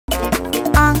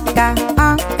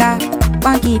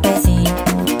Monkey person.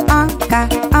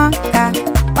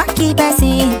 Monkey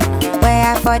person.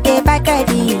 Where for the back of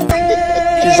the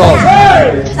Jesus.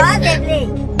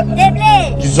 They play.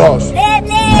 Jesus.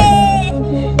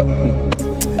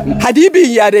 Had he been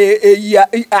here a year,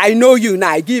 I know you now.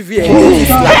 I give you a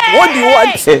what do you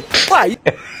want? Why?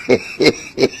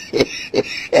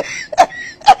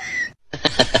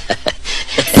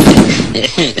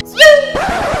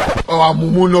 Oh,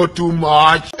 Mumu, not too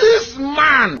much. This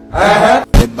man.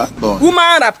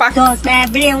 Woman, a pack. Don't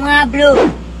play one blue.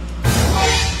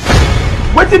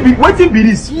 What be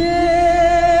this?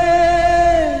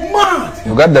 Man.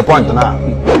 You got the point now.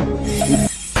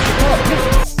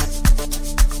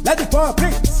 Let the power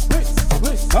please.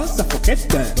 Don't suffocate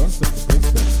them.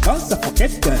 Don't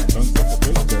suffocate them.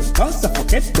 Don't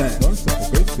suffocate them.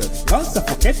 Don't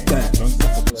suffocate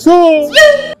them. So,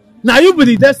 now you be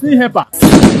the destiny helper.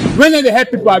 When they help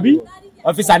people, Abi?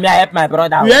 Officer, may I help my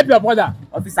brother? You help your brother.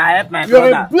 Officer, I help my You're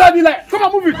brother. a bloody liar. Come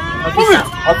on, move it. Move it.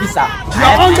 Officer, You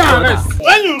are under arrest.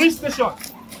 When you reach station,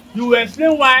 you will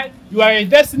explain why you are a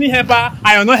destiny helper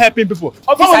and you're not helping people.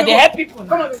 Officer, they help people.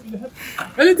 Come on,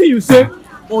 anything you say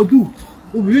or do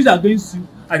will be used against you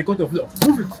at the court of law.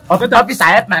 Move it. Officer,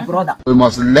 I help my brother. We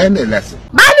must learn a lesson.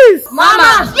 Manis!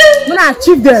 Mama! Muna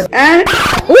achieve them.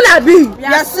 Muna be.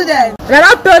 Your student. They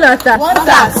don't tell us that. What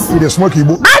that? See the smoky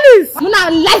book. Manis! Muna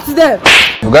light them.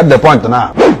 You got the point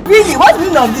now. Really? What's the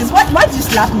meaning of this? Why did you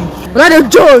slap me? Muna the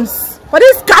Jones. But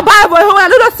this cabal boy who I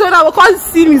don't know so now we can't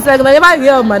see me. It's like I never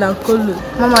hear of Madam Kolo.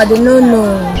 Mama, they no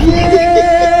know.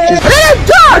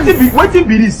 Jones! What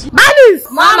be this? Manis!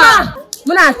 Mama!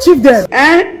 Muna achieve them.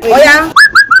 Oh yeah?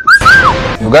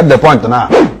 You got the point now.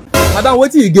 Madam,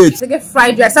 what do you get? They get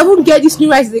fried rice. I won't get this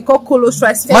new rice they call Kolo's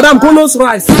rice. Madam, Kolo's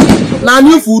rice. Now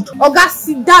new food. Oga,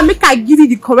 sit down. Make I give you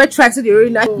the correct rice so they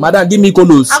really nice. Madam, give me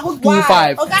Kolo's. I go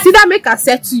 2-5. Oga, sit down. Make I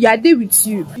set to you. I dey with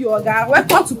you. You Oga,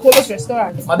 welcome to Kolo's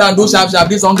restaurant. Madam, do sharp.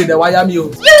 This hungry, they wire me.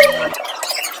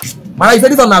 Madam, you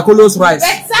said this on a Kolo's rice.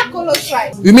 Better Kolo's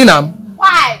rice. You mean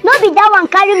Why? No be that one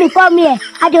carry me come here.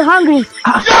 I dey hungry.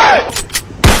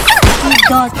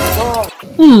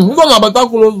 you don't know about that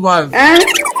Kolo's rice.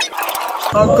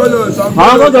 Uncle,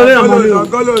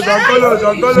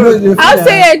 I'll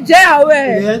say a jail.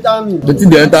 The thing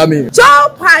they enter me.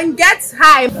 Jump and get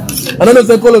high. I don't know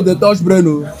say Kolo the touch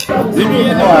brain.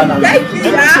 Thank you.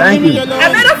 Thank you.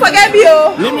 And don't forget me,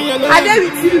 oh. I dey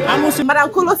with you. Madam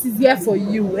Kolos is here for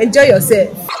you. Enjoy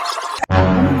yourself.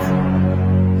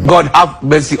 God have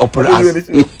mercy upon us.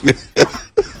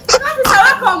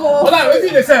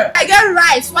 I get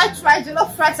rice, white rice,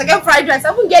 jollof rice, I get fried rice.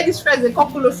 I won't get this rice, they call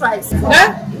Kolo's rice.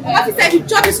 Officer, if you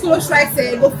chop this Kolo's rice,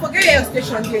 go forget your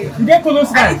station there. You get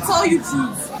Kolo's I rice? tell you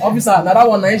truth. Officer, now that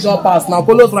one ain't short pass. Now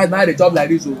Kolo's right now they chop like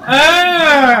this. You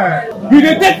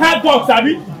dey take hard dogs,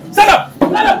 Abi? Stand up!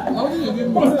 Stand up!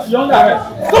 You're under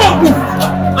arrest. Come on,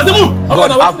 move!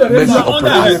 God have mercy upon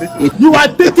us.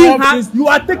 You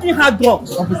are taking hard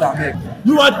drugs. Officer,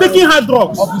 You are taking hard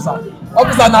drugs.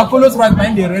 Officer, now Kolo's right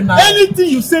now they rain now. Anything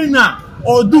you say now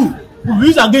or do will be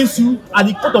used against you at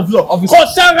the court of law. Officer.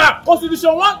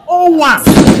 Constitution 101.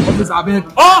 Officer, I beg.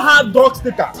 All hard drugs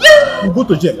takers will go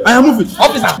to jail. I am moving.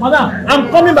 Officer. Madam, I'm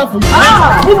coming back for you.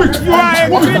 Move it. You are a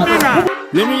criminal.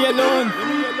 Leave me alone.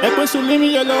 Leave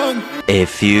me alone. A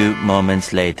few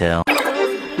moments later.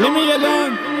 Leave me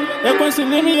alone.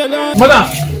 Leave me alone. Madam,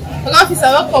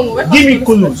 Officer, welcome. give me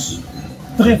Kolo's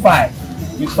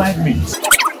 3-5 in 5 minutes.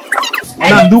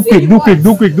 Madam, do quick.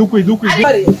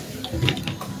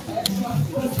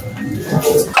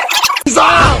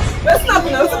 Let's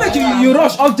not make you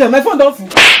rush off jam. My phone don't fool.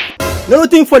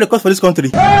 Everything for the cost for this country.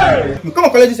 You come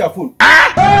and collect this your phone.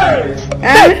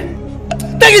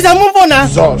 Take this and move on now.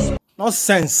 Jesus.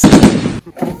 Nonsense.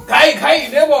 Kai,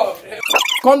 never.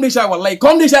 Come this wallahi.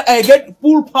 Come this get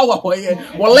full power for here.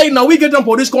 Wallahi, now we get them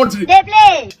for this country. They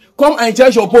play. Come and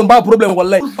charge your phone, bad problem,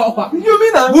 wallahi. You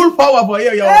mean that? Full power for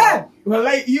here, yo.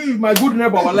 Wallahi, you my good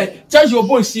neighbor, wallahi. Charge your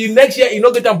phone, see next year you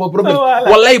no get them for problem.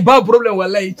 Wallahi, bad problem,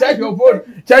 wallahi. Charge your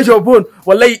phone.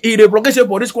 Wallahi, it a progression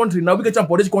for this country. Now we get them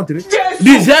for this country.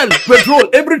 Diesel, petrol,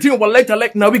 everything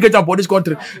wallahi now we get them for this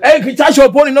country. Hey, charge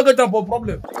your phone, you no get them for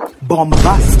problem.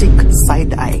 Bombastic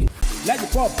side eye. Let the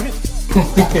power play.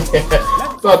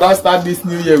 So don't start this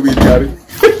new year with Gary.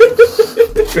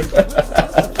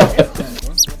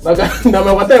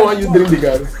 Now, what I want you drink the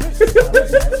Gary.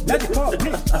 Let the power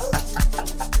play.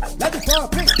 Let the power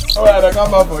play. Alright, I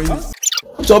come back for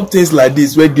you. Chop things like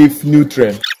this will give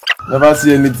nutrient. Never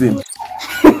see anything.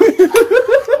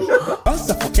 Don't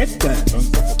suffocate them.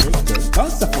 Don't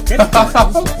suffocate them. Don't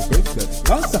suffocate them.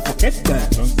 Don't suffocate them.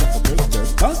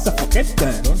 Don't suffocate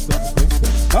them. Don't suffocate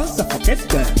them. Don't suffocate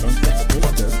them. Don't suffocate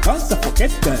them. Don't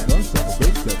suffocate them.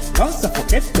 Don't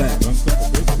suffocate them.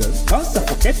 Don't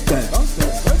suffocate them. Don't suffocate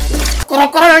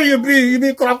them. You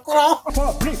be crocodile.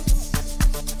 Paw breathe.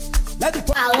 Let the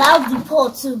paw. Allow the paw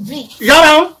to breathe. Shut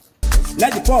down.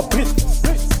 Let the paw breathe.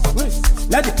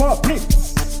 Let the paw breathe.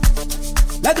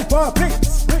 Let the paw breathe.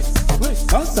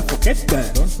 Don't suffocate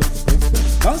them. Don't suffocate them.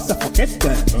 Don't suffocate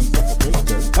them.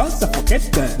 Don't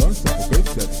suffocate them. Don't suffocate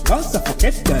them. Don't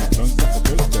suffocate them. Don't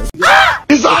suffocate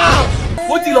them.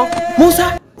 What you know?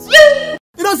 Musa?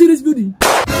 You don't see this building?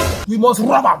 We must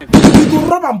rob him. We go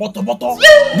rob him, butter.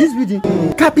 This building,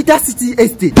 Capital City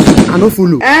Estate. I no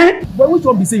follow. But which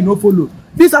one be say you no follow?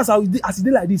 This house as it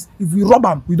dey like this, if we rob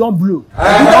him, we don't blow.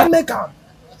 We don't make him.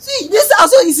 See, this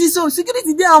house so easy, so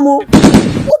security there, mo.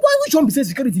 Which one be say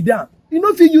security there? You know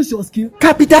if you use your skill.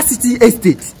 Capital City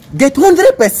Estate get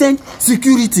 100%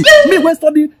 security. Me when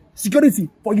study security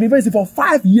for university for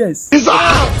 5 years.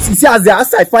 See, as the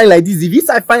outside fine like this, if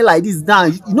inside fine like this,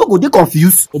 down, you no go dey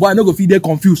confused. Oh boy, I no go feel dey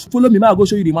confused. Follow me, man. I go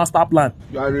show you the master plan.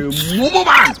 You are a mumu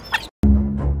man.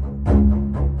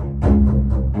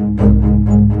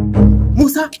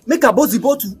 Musa, make a boss the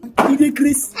bottle. He dey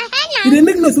Chris. He dey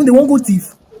make noise when they won't go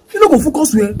thief. You no go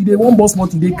focus where they won't boss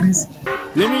money. They Chris.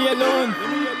 Leave me alone.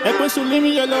 Ekwesu, leave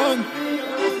me alone.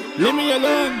 Leave me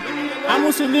alone.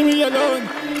 Amusu, leave me alone.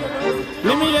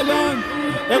 Leave me alone.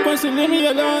 Ekwesu, leave me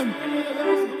alone.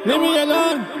 Leave me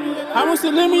alone.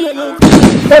 Amusu, leave me alone.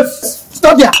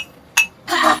 Stop there.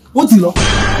 What you know?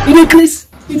 He dey Chris.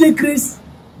 He dey Chris.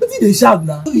 What did they shout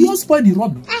now? You don't spoil the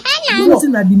robbery. You know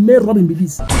that the main robbing be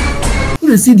this. You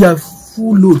dey see their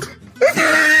full load.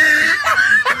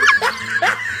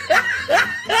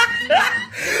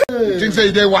 Think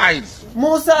say they wise.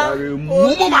 Musa, You are a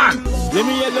mumu man. Leave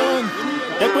me alone.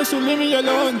 Ekwesu, leave me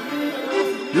alone.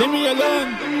 Leave me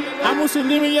alone. Amusu,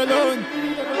 leave me alone.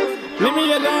 Leave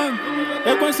me alone.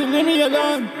 Ekwesu, leave me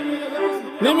alone.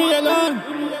 Leave me alone.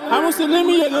 Amusu, leave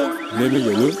me alone. Leave me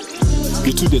alone.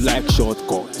 You two they like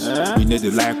shortcuts. We need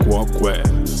to like walk well.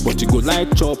 But you go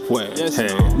like chop well. Yes,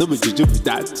 hey, no be juju with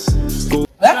that. Go.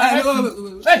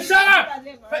 Hey, shut up!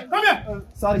 Hey, come here!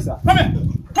 sorry, sir. Come here!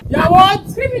 Yeah, what?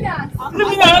 Criminals.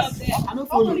 Criminals!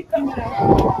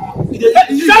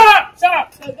 Shut up! Shut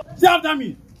up! Say after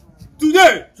me.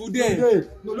 Today.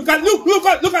 No, look at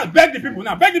beg the people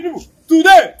now. Beg the people.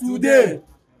 Today.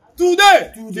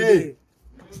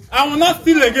 I will not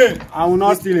steal again. I will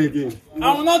not steal again.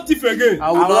 I will not thief again.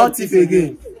 I will not thief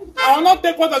again. I will not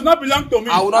take what does not belong to me.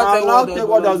 I will not take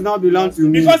what does not belong to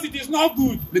me. Because it is not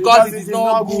good. Because it is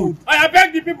not good. I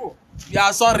beg the people.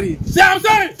 Yeah, sorry. Say I'm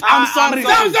sorry. I'm sorry.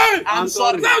 Say I'm sorry. I'm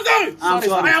sorry. Say I'm sorry. I'm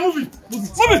sorry. I am moving.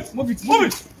 Move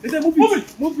it. They say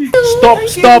move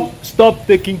it. Stop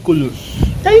taking colos.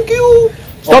 Thank you.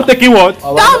 Stop taking what?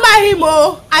 Don't mind him,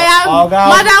 oh. I am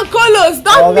Madam Kolos.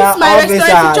 Don't miss my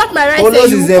restaurant. Chop my rice.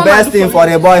 Kolos is the best thing for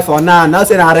the boy for now. Not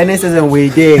saying our rainy season we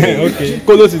did. Okay.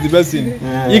 Colos is the best thing.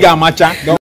 You got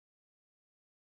matcha.